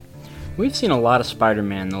We've seen a lot of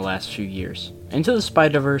Spider-Man in the last few years. Into the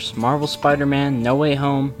Spider-Verse, Marvel Spider-Man, No Way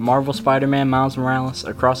Home, Marvel Spider-Man Miles Morales,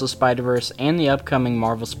 Across the Spider-Verse, and the upcoming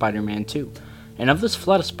Marvel Spider-Man 2. And of this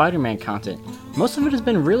flood of Spider-Man content, most of it has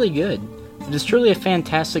been really good. It is truly a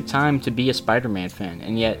fantastic time to be a Spider-Man fan,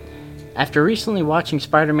 and yet, after recently watching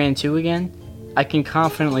Spider-Man 2 again, I can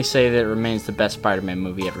confidently say that it remains the best Spider-Man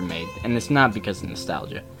movie ever made, and it's not because of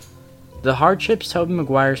nostalgia. The hardships Tobey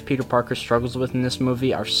Maguire's Peter Parker struggles with in this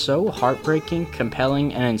movie are so heartbreaking,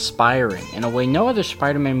 compelling, and inspiring in a way no other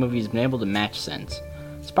Spider-Man movie has been able to match since.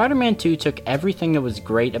 Spider-Man 2 took everything that was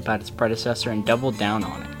great about its predecessor and doubled down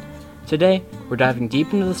on it. Today, we're diving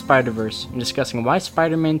deep into the Spider-Verse and discussing why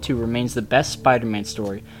Spider-Man 2 remains the best Spider-Man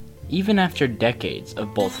story, even after decades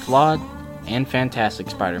of both flawed and fantastic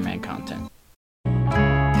Spider-Man content.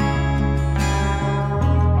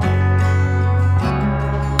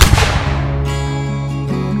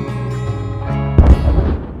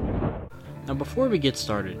 Now before we get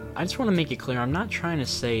started, I just want to make it clear I'm not trying to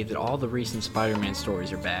say that all the recent Spider-Man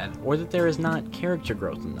stories are bad, or that there is not character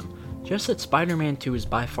growth in them, just that Spider-Man 2 is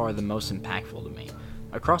by far the most impactful to me.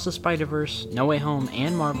 Across the Spider-Verse, No Way Home,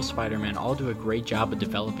 and Marvel Spider-Man all do a great job of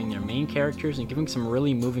developing their main characters and giving some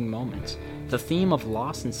really moving moments. The theme of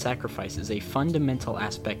loss and sacrifice is a fundamental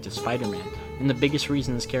aspect of Spider-Man, and the biggest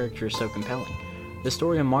reason this character is so compelling. The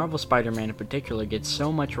story of Marvel Spider-Man in particular gets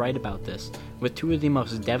so much right about this, with two of the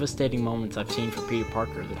most devastating moments I've seen for Peter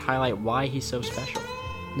Parker that highlight why he's so special.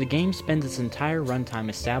 The game spends its entire runtime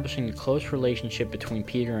establishing the close relationship between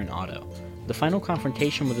Peter and Otto. The final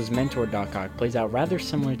confrontation with his mentor Doc Ock plays out rather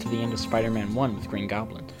similar to the end of Spider-Man 1 with Green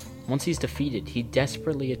Goblin. Once he's defeated, he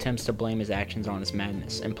desperately attempts to blame his actions on his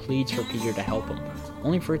madness and pleads for Peter to help him,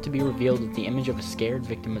 only for it to be revealed that the image of a scared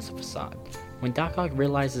victim is a facade. When Doc Ock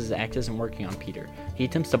realizes his act isn't working on Peter, he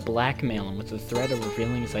attempts to blackmail him with the threat of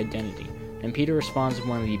revealing his identity, and Peter responds with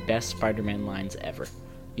one of the best Spider-Man lines ever.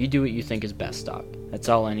 "You do what you think is best, Doc. That's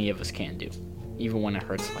all any of us can do, even when it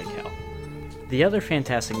hurts like hell." The other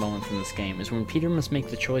fantastic moment from this game is when Peter must make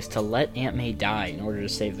the choice to let Aunt May die in order to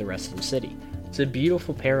save the rest of the city. It's a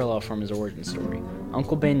beautiful parallel from his origin story.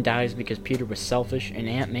 Uncle Ben dies because Peter was selfish, and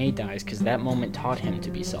Aunt May dies because that moment taught him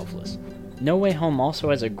to be selfless. No Way Home also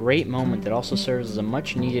has a great moment that also serves as a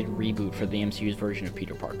much-needed reboot for the MCU's version of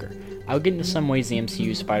Peter Parker. I'll get into some ways the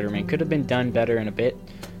MCU Spider-Man could have been done better in a bit,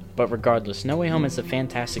 but regardless, No Way Home is a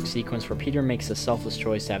fantastic sequence where Peter makes the selfless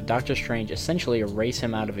choice to have Doctor Strange essentially erase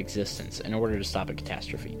him out of existence in order to stop a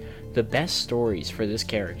catastrophe. The best stories for this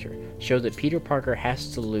character show that Peter Parker has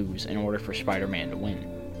to lose in order for Spider-Man to win.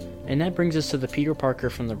 And that brings us to the Peter Parker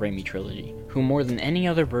from the Raimi trilogy, who more than any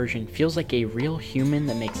other version feels like a real human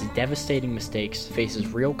that makes devastating mistakes,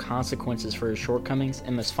 faces real consequences for his shortcomings,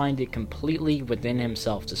 and must find it completely within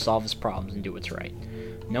himself to solve his problems and do what's right.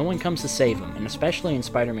 No one comes to save him, and especially in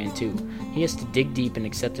Spider-Man 2, he has to dig deep and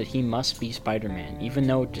accept that he must be Spider-Man, even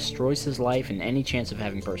though it destroys his life and any chance of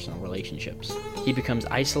having personal relationships. He becomes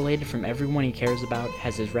isolated from everyone he cares about,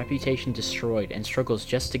 has his reputation destroyed, and struggles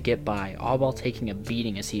just to get by, all while taking a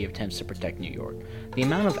beating as he attempts to protect New York. The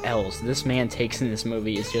amount of L's this man takes in this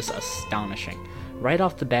movie is just astonishing. Right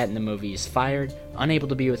off the bat in the movie, he's fired, unable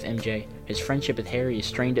to be with MJ, his friendship with Harry is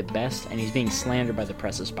strained at best, and he's being slandered by the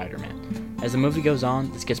press of Spider-Man. As the movie goes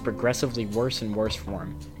on, this gets progressively worse and worse for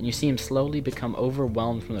him, and you see him slowly become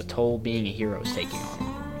overwhelmed from the toll being a hero is taking on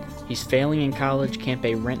him. He's failing in college, can't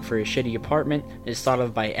pay rent for his shitty apartment, is thought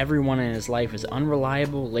of by everyone in his life as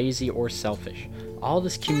unreliable, lazy, or selfish. All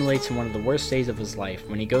this accumulates in one of the worst days of his life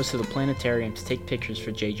when he goes to the planetarium to take pictures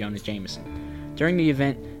for J. Jonah Jameson. During the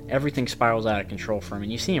event, everything spirals out of control for him,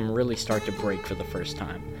 and you see him really start to break for the first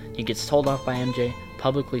time. He gets told off by MJ,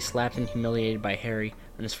 publicly slapped and humiliated by Harry,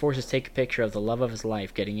 and is forced to take a picture of the love of his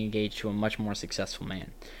life getting engaged to a much more successful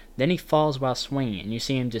man. Then he falls while swinging, and you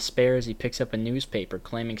see him despair as he picks up a newspaper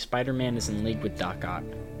claiming Spider-Man is in league with Doc Ock.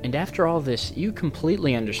 And after all this, you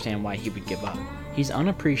completely understand why he would give up. He's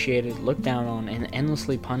unappreciated, looked down on, and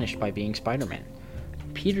endlessly punished by being Spider-Man.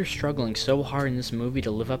 Peter struggling so hard in this movie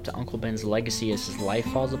to live up to Uncle Ben's legacy as his life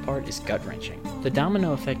falls apart is gut-wrenching. The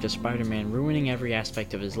domino effect of Spider-Man ruining every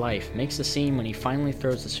aspect of his life makes the scene when he finally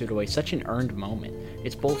throws the suit away such an earned moment.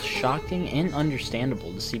 It's both shocking and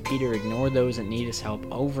understandable to see Peter ignore those that need his help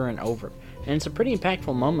over and over, and it's a pretty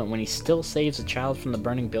impactful moment when he still saves a child from the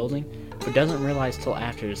burning building, but doesn't realize till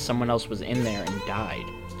after that someone else was in there and died.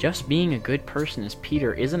 Just being a good person as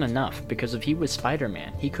Peter isn't enough, because if he was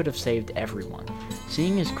Spider-Man, he could have saved everyone.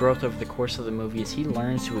 Seeing his growth over the course of the movie as he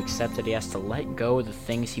learns to accept that he has to let go of the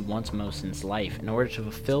things he wants most in his life in order to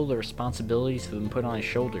fulfill the responsibilities that have been put on his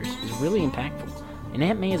shoulders is really impactful. And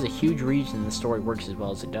Aunt May is a huge reason the story works as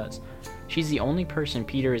well as it does. She's the only person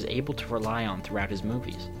Peter is able to rely on throughout his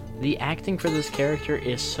movies. The acting for this character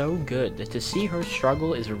is so good that to see her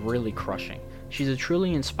struggle is really crushing. She's a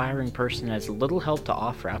truly inspiring person that has little help to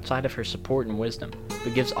offer outside of her support and wisdom,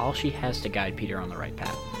 but gives all she has to guide Peter on the right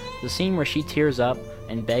path. The scene where she tears up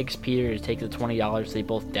and begs Peter to take the $20 they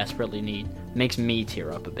both desperately need makes me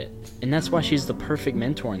tear up a bit. And that's why she's the perfect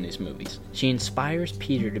mentor in these movies. She inspires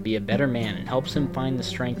Peter to be a better man and helps him find the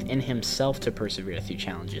strength in himself to persevere through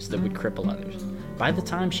challenges that would cripple others. By the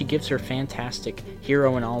time she gives her fantastic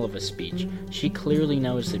hero in all of us speech, she clearly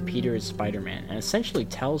knows that Peter is Spider-Man and essentially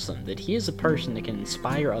tells them that he is a person that can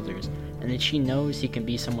inspire others and that she knows he can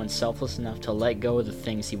be someone selfless enough to let go of the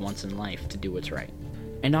things he wants in life to do what's right.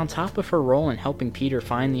 And on top of her role in helping Peter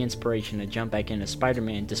find the inspiration to jump back into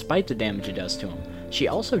Spider-Man despite the damage it does to him, she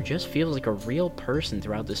also just feels like a real person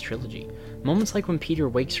throughout this trilogy. Moments like when Peter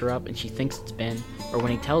wakes her up and she thinks it's Ben, or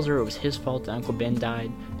when he tells her it was his fault that Uncle Ben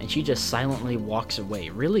died, and she just silently walks away,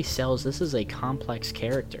 really sells this as a complex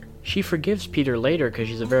character. She forgives Peter later because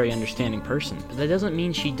she's a very understanding person, but that doesn't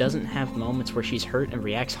mean she doesn't have moments where she's hurt and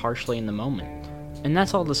reacts harshly in the moment. And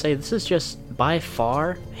that's all to say, this is just, by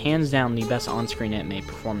far, hands down the best on-screen Aunt May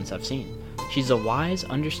performance I've seen. She's a wise,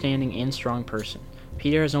 understanding, and strong person.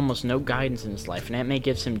 Peter has almost no guidance in his life, and Aunt May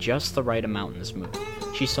gives him just the right amount in this movie.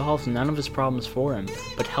 She solves none of his problems for him,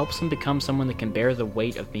 but helps him become someone that can bear the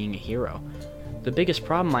weight of being a hero. The biggest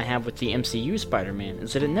problem I have with the MCU Spider-Man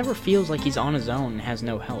is that it never feels like he's on his own and has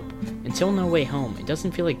no help. Until No Way Home, it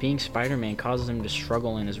doesn't feel like being Spider-Man causes him to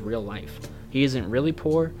struggle in his real life. He isn't really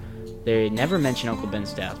poor. They never mention Uncle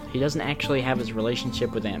Ben's death. He doesn't actually have his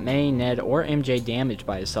relationship with Aunt May, Ned, or MJ damaged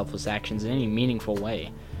by his selfless actions in any meaningful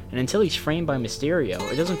way. And until he's framed by Mysterio,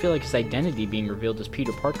 it doesn't feel like his identity being revealed as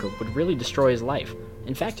Peter Parker would really destroy his life.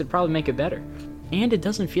 In fact, it'd probably make it better. And it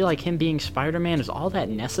doesn't feel like him being Spider-Man is all that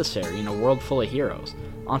necessary in a world full of heroes.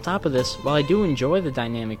 On top of this, while I do enjoy the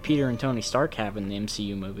dynamic Peter and Tony Stark have in the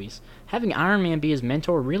MCU movies, having Iron Man be his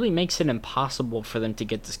mentor really makes it impossible for them to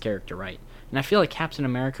get this character right. And I feel like Captain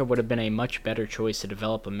America would have been a much better choice to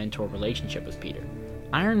develop a mentor relationship with Peter.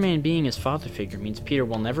 Iron Man being his father figure means Peter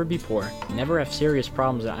will never be poor, never have serious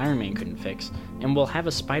problems that Iron Man couldn't fix, and will have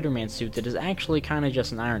a Spider-Man suit that is actually kinda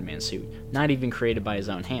just an Iron Man suit, not even created by his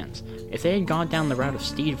own hands. If they had gone down the route of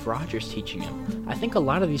Steve Rogers teaching him, I think a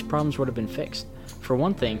lot of these problems would have been fixed. For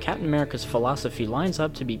one thing, Captain America's philosophy lines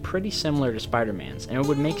up to be pretty similar to Spider-Man's, and it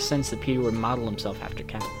would make sense that Peter would model himself after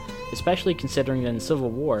Cap, especially considering that in Civil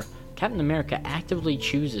War, Captain America actively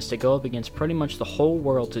chooses to go up against pretty much the whole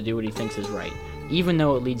world to do what he thinks is right, even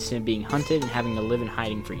though it leads to him being hunted and having to live in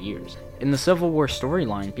hiding for years. In the Civil War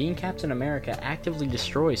storyline, being Captain America actively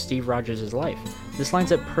destroys Steve Rogers' life. This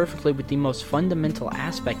lines up perfectly with the most fundamental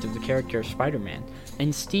aspect of the character of Spider-Man,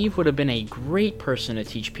 and Steve would have been a great person to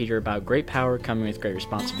teach Peter about great power coming with great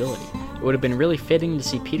responsibility. It would have been really fitting to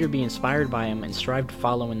see Peter be inspired by him and strive to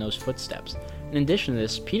follow in those footsteps. In addition to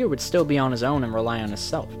this, Peter would still be on his own and rely on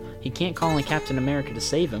himself. He can't call on Captain America to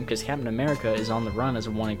save him because Captain America is on the run as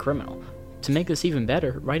a wanted criminal. To make this even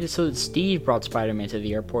better, write it so that Steve brought Spider-Man to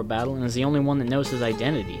the airport battle and is the only one that knows his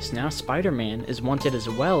identity, so now Spider-Man is wanted as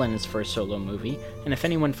well in his first solo movie, and if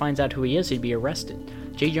anyone finds out who he is, he'd be arrested.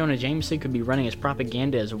 J. Jonah Jameson could be running his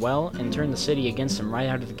propaganda as well and turn the city against him right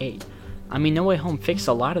out of the gate. I mean, No Way Home fixed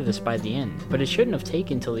a lot of this by the end, but it shouldn't have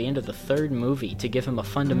taken till the end of the third movie to give him a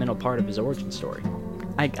fundamental part of his origin story.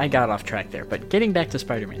 I got off track there, but getting back to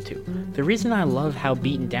Spider-Man 2. The reason I love how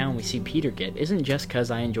beaten down we see Peter get isn't just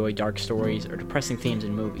because I enjoy dark stories or depressing themes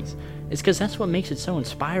in movies. It's because that's what makes it so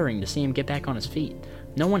inspiring to see him get back on his feet.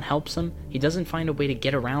 No one helps him, he doesn't find a way to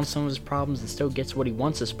get around some of his problems and still gets what he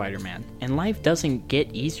wants as Spider-Man, and life doesn't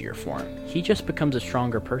get easier for him. He just becomes a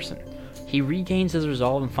stronger person. He regains his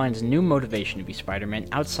resolve and finds new motivation to be Spider-Man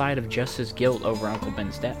outside of just his guilt over Uncle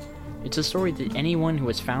Ben's death. It's a story that anyone who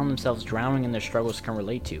has found themselves drowning in their struggles can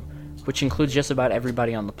relate to, which includes just about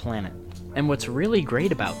everybody on the planet. And what's really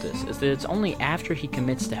great about this is that it's only after he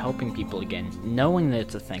commits to helping people again, knowing that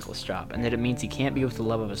it's a thankless job and that it means he can't be with the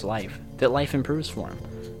love of his life, that life improves for him.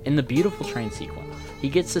 In the beautiful train sequence, he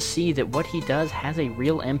gets to see that what he does has a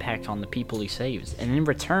real impact on the people he saves, and in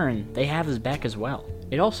return, they have his back as well.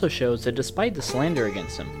 It also shows that despite the slander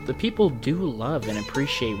against him, the people do love and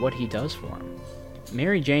appreciate what he does for them.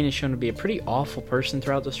 Mary Jane is shown to be a pretty awful person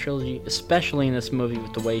throughout this trilogy, especially in this movie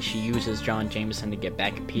with the way she uses John Jameson to get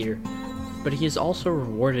back at Peter. But he is also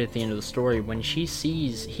rewarded at the end of the story when she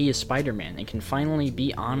sees he is Spider-Man and can finally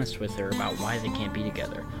be honest with her about why they can't be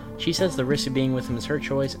together. She says the risk of being with him is her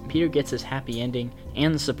choice, and Peter gets his happy ending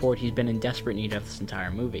and the support he's been in desperate need of this entire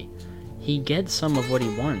movie. He gets some of what he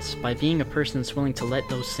wants by being a person that's willing to let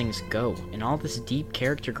those things go, and all this deep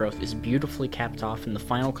character growth is beautifully capped off in the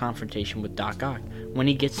final confrontation with Doc Ock, when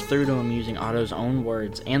he gets through to him using Otto's own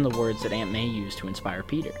words and the words that Aunt May used to inspire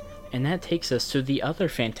Peter. And that takes us to the other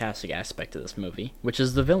fantastic aspect of this movie, which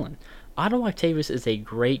is the villain. Otto Octavius is a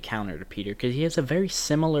great counter to Peter because he has a very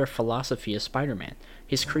similar philosophy as Spider-Man.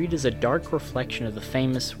 His creed is a dark reflection of the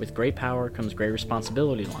famous "with great power comes great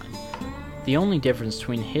responsibility" line. The only difference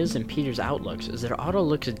between his and Peter's outlooks is that Otto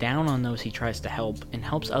looks down on those he tries to help and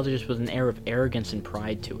helps others with an air of arrogance and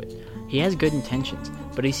pride to it. He has good intentions,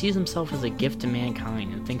 but he sees himself as a gift to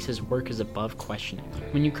mankind and thinks his work is above questioning.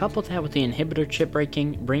 When you couple that with the inhibitor chip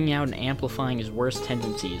breaking, bringing out and amplifying his worst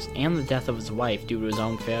tendencies, and the death of his wife due to his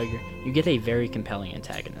own failure, you get a very compelling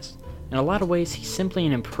antagonist. In a lot of ways, he's simply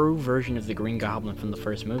an improved version of the Green Goblin from the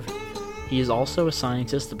first movie. He is also a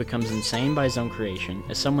scientist that becomes insane by his own creation,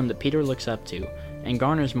 as someone that Peter looks up to, and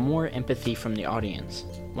garners more empathy from the audience.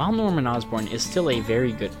 While Norman Osborn is still a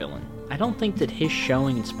very good villain, I don't think that his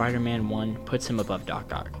showing in Spider-Man 1 puts him above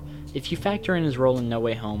Doc Ock. If you factor in his role in No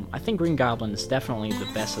Way Home, I think Green Goblin is definitely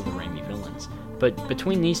the best of the Raimi villains, but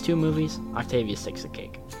between these two movies, Octavius takes the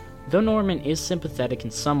cake. Though Norman is sympathetic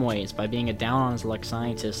in some ways by being a down-on-his-luck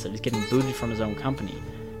scientist that is getting booted from his own company,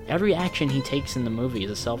 every action he takes in the movie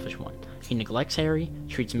is a selfish one. He neglects Harry,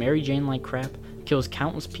 treats Mary Jane like crap, kills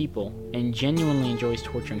countless people, and genuinely enjoys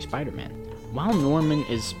torturing Spider-Man. While Norman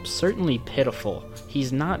is certainly pitiful,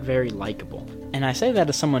 he's not very likable. And I say that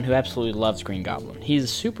as someone who absolutely loves Green Goblin. He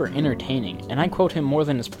is super entertaining, and I quote him more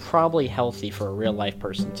than is probably healthy for a real-life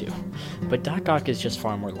person too. But Doc Ock is just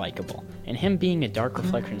far more likable, and him being a dark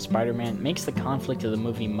reflection of Spider-Man makes the conflict of the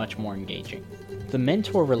movie much more engaging. The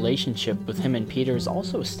mentor relationship with him and Peter is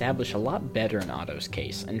also established a lot better in Otto's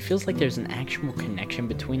case, and feels like there's an actual connection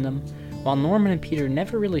between them, while Norman and Peter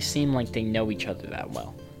never really seem like they know each other that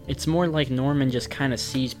well. It's more like Norman just kinda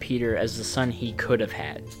sees Peter as the son he could have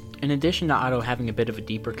had. In addition to Otto having a bit of a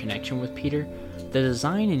deeper connection with Peter, the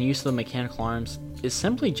design and use of the mechanical arms is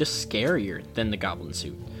simply just scarier than the Goblin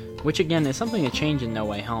suit, which again is something that changed in No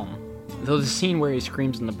Way Home, though the scene where he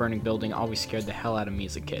screams in the burning building always scared the hell out of me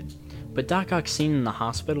as a kid. But Doc Ock's scene in the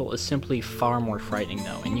hospital is simply far more frightening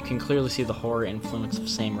though, and you can clearly see the horror influence of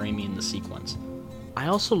Sam Raimi in the sequence. I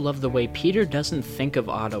also love the way Peter doesn't think of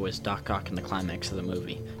Otto as Doc Ock in the climax of the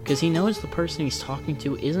movie, because he knows the person he's talking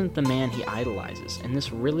to isn't the man he idolizes, and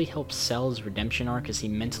this really helps sell his redemption arc as he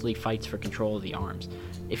mentally fights for control of the arms.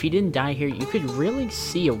 If he didn't die here, you could really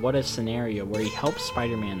see a what-if scenario where he helps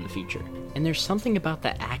Spider-Man in the future. And there's something about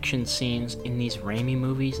the action scenes in these Raimi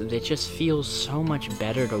movies that just feels so much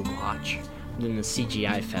better to watch than the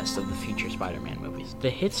CGI fest of the future Spider-Man movies. The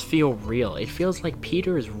hits feel real. It feels like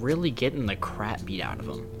Peter is really getting the crap beat out of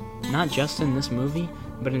him. Not just in this movie,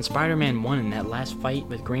 but in Spider-Man 1 in that last fight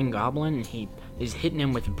with Green Goblin, and he is hitting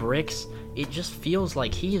him with bricks. It just feels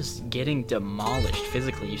like he is getting demolished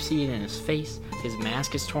physically. You see it in his face, his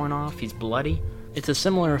mask is torn off, he's bloody. It's a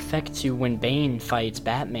similar effect to when Bane fights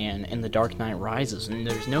Batman in The Dark Knight Rises, and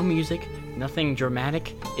there's no music, nothing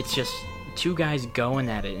dramatic, it's just two guys going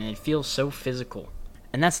at it, and it feels so physical.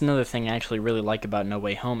 And that's another thing I actually really like about No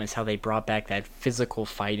Way Home, is how they brought back that physical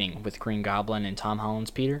fighting with Green Goblin and Tom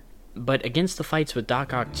Holland's Peter. But against the fights with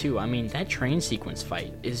Doc Ock too, I mean, that train sequence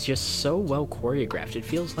fight is just so well choreographed. It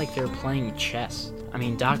feels like they're playing chess. I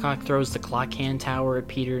mean, Doc Ock throws the clock hand tower at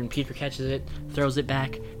Peter, and Peter catches it, throws it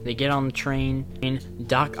back, they get on the train, and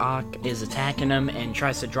Doc Ock is attacking him and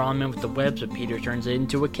tries to draw him in with the webs, but Peter turns it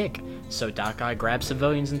into a kick. So Doc Ock grabs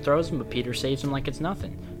civilians and throws them, but Peter saves him like it's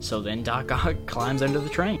nothing. So then Doc Ock climbs under the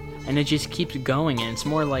train. And it just keeps going, and it's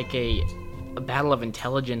more like a battle of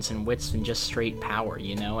intelligence and wits than just straight power,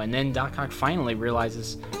 you know? And then Doc Ock finally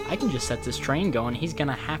realizes, I can just set this train going, he's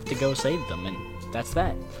gonna have to go save them, and that's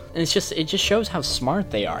that. And it just shows how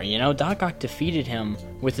smart they are, you know? Doc Ock defeated him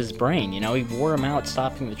with his brain, you know? He wore him out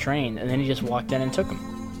stopping the train, and then he just walked in and took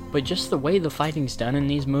him. But just the way the fighting's done in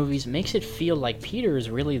these movies makes it feel like Peter is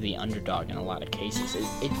really the underdog in a lot of cases.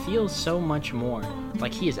 It feels so much more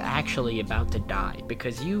like he is actually about to die,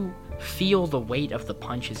 because you feel the weight of the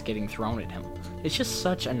punches getting thrown at him. It's just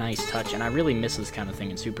such a nice touch, and I really miss this kind of thing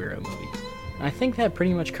in superhero movies. And I think that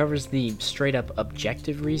pretty much covers the straight-up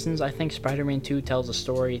objective reasons I think Spider-Man 2 tells a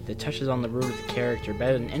story that touches on the root of the character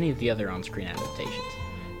better than any of the other on-screen adaptations.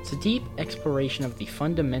 It's a deep exploration of the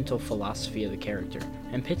fundamental philosophy of the character,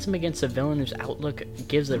 and pits him against a villain whose outlook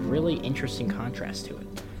gives a really interesting contrast to it.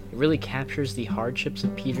 It really captures the hardships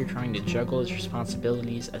of Peter trying to juggle his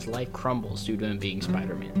responsibilities as life crumbles due to him being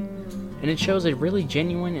Spider-Man. and it shows a really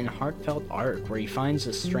genuine and heartfelt arc where he finds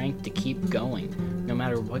the strength to keep going, no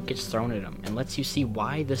matter what gets thrown at him, and lets you see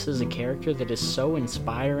why this is a character that is so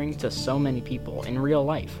inspiring to so many people in real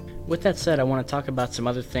life. With that said, I want to talk about some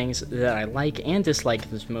other things that I like and dislike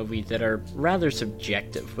in this movie that are rather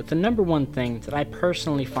subjective, with the number one thing that I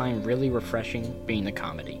personally find really refreshing being the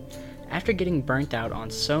comedy. After getting burnt out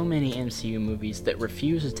on so many MCU movies that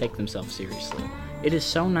refuse to take themselves seriously, it is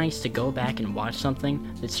so nice to go back and watch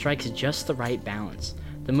something that strikes just the right balance.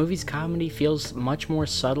 The movie's comedy feels much more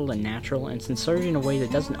subtle and natural, and it's inserted in a way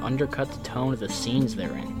that doesn't undercut the tone of the scenes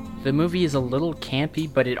they're in. The movie is a little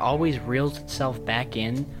campy, but it always reels itself back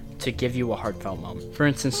in to give you a heartfelt moment. For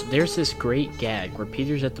instance, there's this great gag where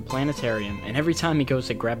Peter's at the planetarium, and every time he goes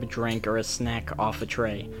to grab a drink or a snack off a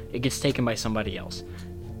tray, it gets taken by somebody else.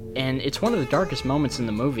 And it's one of the darkest moments in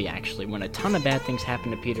the movie, actually, when a ton of bad things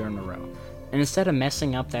happen to Peter in a row. And instead of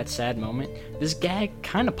messing up that sad moment, this gag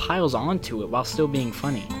kind of piles onto it while still being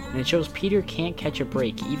funny. And it shows Peter can't catch a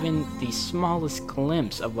break, even the smallest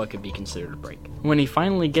glimpse of what could be considered a break. When he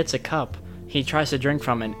finally gets a cup, he tries to drink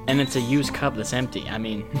from it, and it's a used cup that's empty. I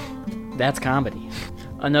mean, that's comedy.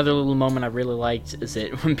 Another little moment I really liked is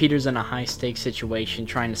that when Peter's in a high-stakes situation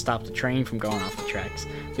trying to stop the train from going off the tracks,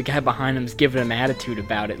 the guy behind him's giving him attitude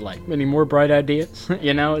about it, like, any more bright ideas?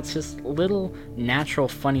 You know, it's just little, natural,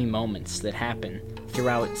 funny moments that happen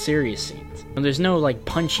throughout serious scenes. And there's no, like,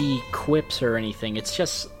 punchy quips or anything, it's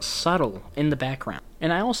just subtle in the background.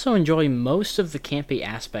 And I also enjoy most of the campy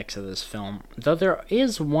aspects of this film, though there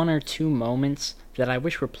is one or two moments that I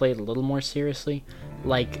wish were played a little more seriously.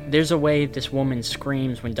 Like, there's a way this woman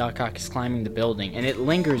screams when Doc Ock is climbing the building, and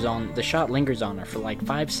the shot lingers on her for like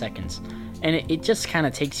 5 seconds. And it just kind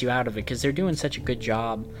of takes you out of it, because they're doing such a good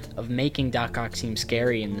job of making Doc Ock seem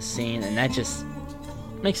scary in the scene, and that just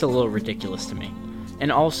makes it a little ridiculous to me.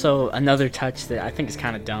 And also, another touch that I think is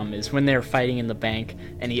kind of dumb is when they're fighting in the bank,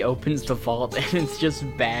 and he opens the vault, and it's just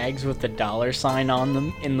bags with the dollar sign on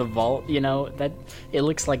them in the vault, you know? That it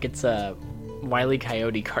looks like it's a Wile E.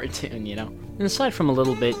 Coyote cartoon, you know? And aside from a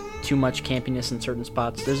little bit too much campiness in certain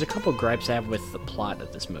spots, there's a couple gripes I have with the plot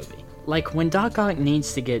of this movie. Like, when Doc Ock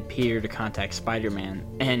needs to get Peter to contact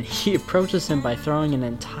Spider-Man, and he approaches him by throwing an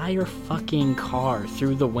entire fucking car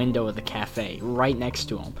through the window of the cafe, right next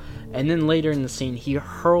to him. And then later in the scene, he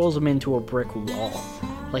hurls him into a brick wall.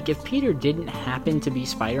 Like, if Peter didn't happen to be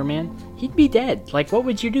Spider-Man, he'd be dead. Like, what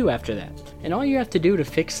would you do after that? And all you have to do to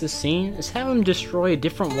fix this scene is have him destroy a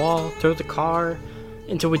different wall, throw the car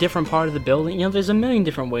into a different part of the building. You know, there's a million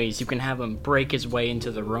different ways you can have him break his way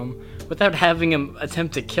into the room without having him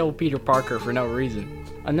attempt to kill Peter Parker for no reason.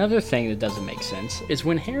 Another thing that doesn't make sense is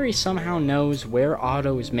when Harry somehow knows where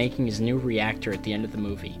Otto is making his new reactor at the end of the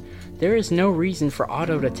movie. There is no reason for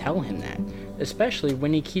Otto to tell him that, especially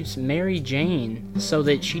when he keeps Mary Jane so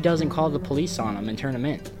that she doesn't call the police on him and turn him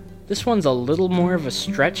in. This one's a little more of a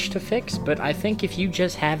stretch to fix, but I think if you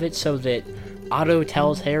just have it so that Otto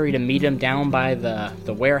tells Harry to meet him down by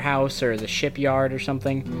the warehouse or the shipyard or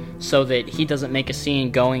something, so that he doesn't make a scene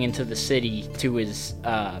going into the city to his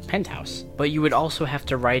penthouse. But you would also have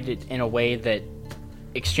to write it in a way that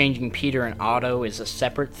exchanging Peter and Otto is a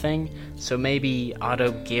separate thing, so maybe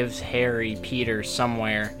Otto gives Harry Peter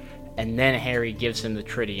somewhere, and then Harry gives him the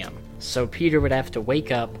tritium. So Peter would have to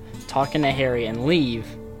wake up, talking to Harry, and leave,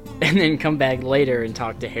 and then come back later and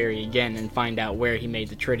talk to Harry again and find out where he made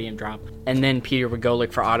the tritium drop. And then Peter would go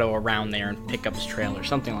look for Otto around there and pick up his trail or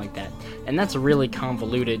something like that. And that's really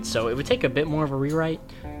convoluted, so it would take a bit more of a rewrite,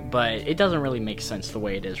 but it doesn't really make sense the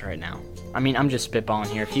way it is right now. I mean, I'm just spitballing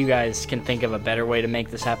here. If you guys can think of a better way to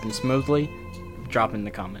make this happen smoothly, drop in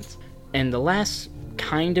the comments. And the last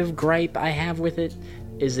kind of gripe I have with it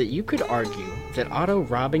is that you could argue that Otto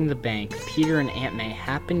robbing the bank Peter and Aunt May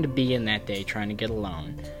happened to be in that day trying to get a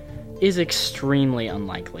loan is extremely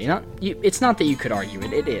unlikely. It's not that you could argue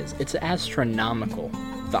it, it is. It's astronomical,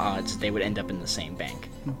 the odds they would end up in the same bank.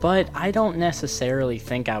 But I don't necessarily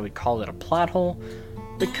think I would call it a plot hole,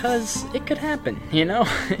 because it could happen, you know?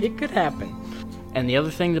 It could happen. And the other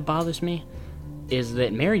thing that bothers me is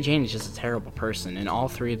that Mary Jane is just a terrible person in all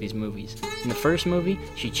three of these movies. In the first movie,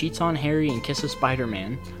 she cheats on Harry and kisses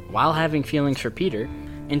Spider-Man while having feelings for Peter.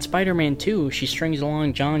 In Spider-Man 2, she strings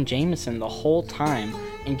along John Jameson the whole time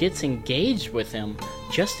and gets engaged with him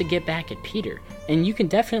just to get back at Peter. And you can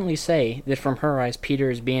definitely say that from her eyes,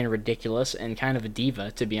 Peter is being ridiculous and kind of a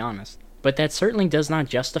diva, to be honest. But that certainly does not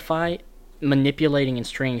justify manipulating and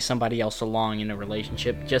stringing somebody else along in a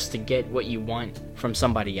relationship just to get what you want from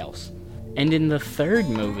somebody else. And in the third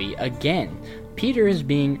movie, again, Peter is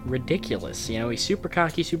being ridiculous. You know, he's super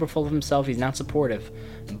cocky, super full of himself, he's not supportive.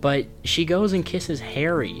 But she goes and kisses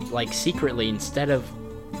Harry, like, secretly, instead of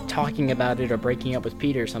talking about it or breaking up with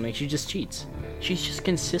Peter or something, she just cheats. She's just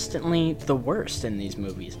consistently the worst in these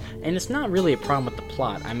movies. And it's not really a problem with the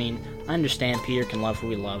plot. I mean, I understand Peter can love who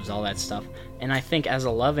he loves, all that stuff. And I think as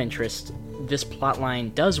a love interest, this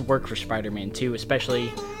plotline does work for Spider-Man too, especially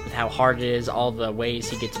with how hard it is, all the ways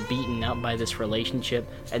he gets beaten up by this relationship,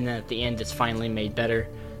 and then at the end it's finally made better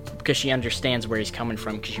because she understands where he's coming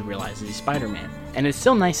from because she realizes he's Spider-Man. And it's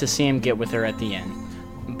still nice to see him get with her at the end,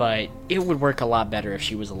 but it would work a lot better if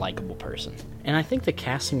she was a likable person. And I think the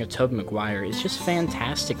casting of Tobey Maguire is just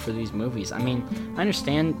fantastic for these movies. I mean, I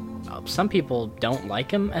understand some people don't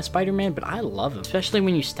like him as Spider-Man, but I love him. Especially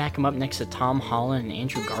when you stack him up next to Tom Holland and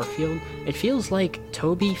Andrew Garfield. It feels like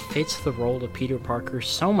Tobey fits the role of Peter Parker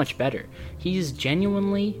so much better. He's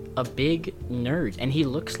genuinely a big nerd, and he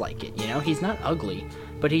looks like it, you know? He's not ugly,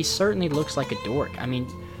 but he certainly looks like a dork. I mean,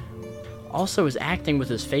 also his acting with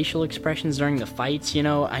his facial expressions during the fights, you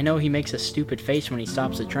know, I know he makes a stupid face when he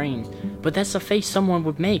stops the train, but that's a face someone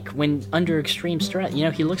would make when under extreme stress. You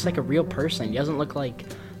know, he looks like a real person. He doesn't look like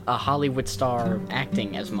a Hollywood star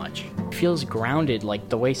acting as much. He feels grounded like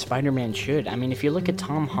the way Spider-Man should. I mean, if you look at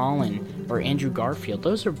Tom Holland or Andrew Garfield,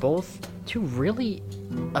 those are both two really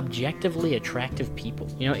objectively attractive people.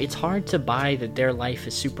 You know, it's hard to buy that their life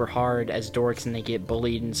is super hard as dorks and they get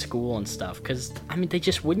bullied in school and stuff, because, I mean, they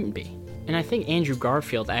just wouldn't be. And I think Andrew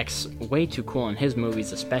Garfield acts way too cool in his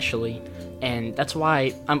movies especially, and that's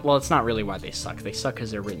why, well, it's not really why they suck. They suck because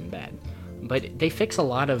they're written bad. But they fix a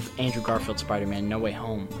lot of Andrew Garfield's Spider-Man No Way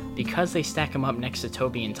Home because they stack him up next to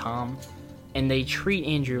Tobey and Tom, and they treat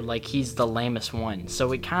Andrew like he's the lamest one,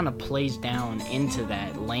 so it kind of plays down into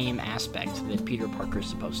that lame aspect that Peter Parker's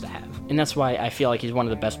supposed to have. And that's why I feel like he's one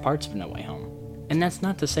of the best parts of No Way Home. And that's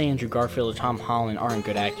not to say Andrew Garfield or Tom Holland aren't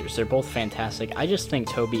good actors. They're both fantastic. I just think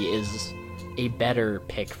Tobey is a better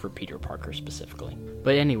pick for Peter Parker specifically.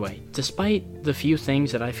 But anyway, despite the few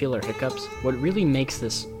things that I feel are hiccups, what really makes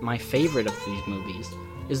this my favorite of these movies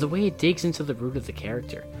is the way it digs into the root of the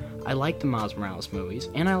character. I like the Miles Morales movies,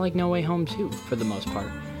 and I like No Way Home too, for the most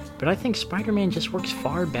part. But I think Spider-Man just works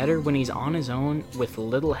far better when he's on his own with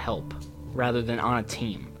little help, rather than on a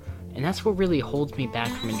team. And that's what really holds me back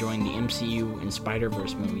from enjoying the MCU and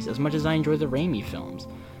Spider-Verse movies as much as I enjoy the Raimi films.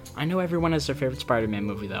 I know everyone has their favorite Spider-Man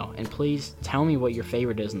movie though, and please tell me what your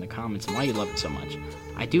favorite is in the comments and why you love it so much.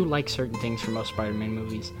 I do like certain things from most Spider-Man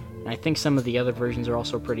movies, and I think some of the other versions are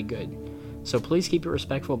also pretty good. So please keep it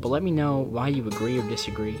respectful, but let me know why you agree or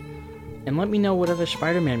disagree. And let me know what other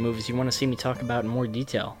Spider-Man movies you want to see me talk about in more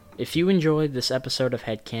detail. If you enjoyed this episode of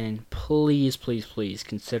Headcanon, please, please, please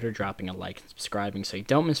consider dropping a like and subscribing so you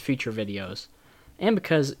don't miss future videos, and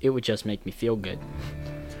because it would just make me feel good.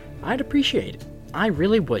 I'd appreciate it. I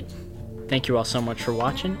really would. Thank you all so much for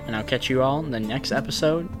watching, and I'll catch you all in the next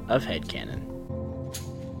episode of Headcanon.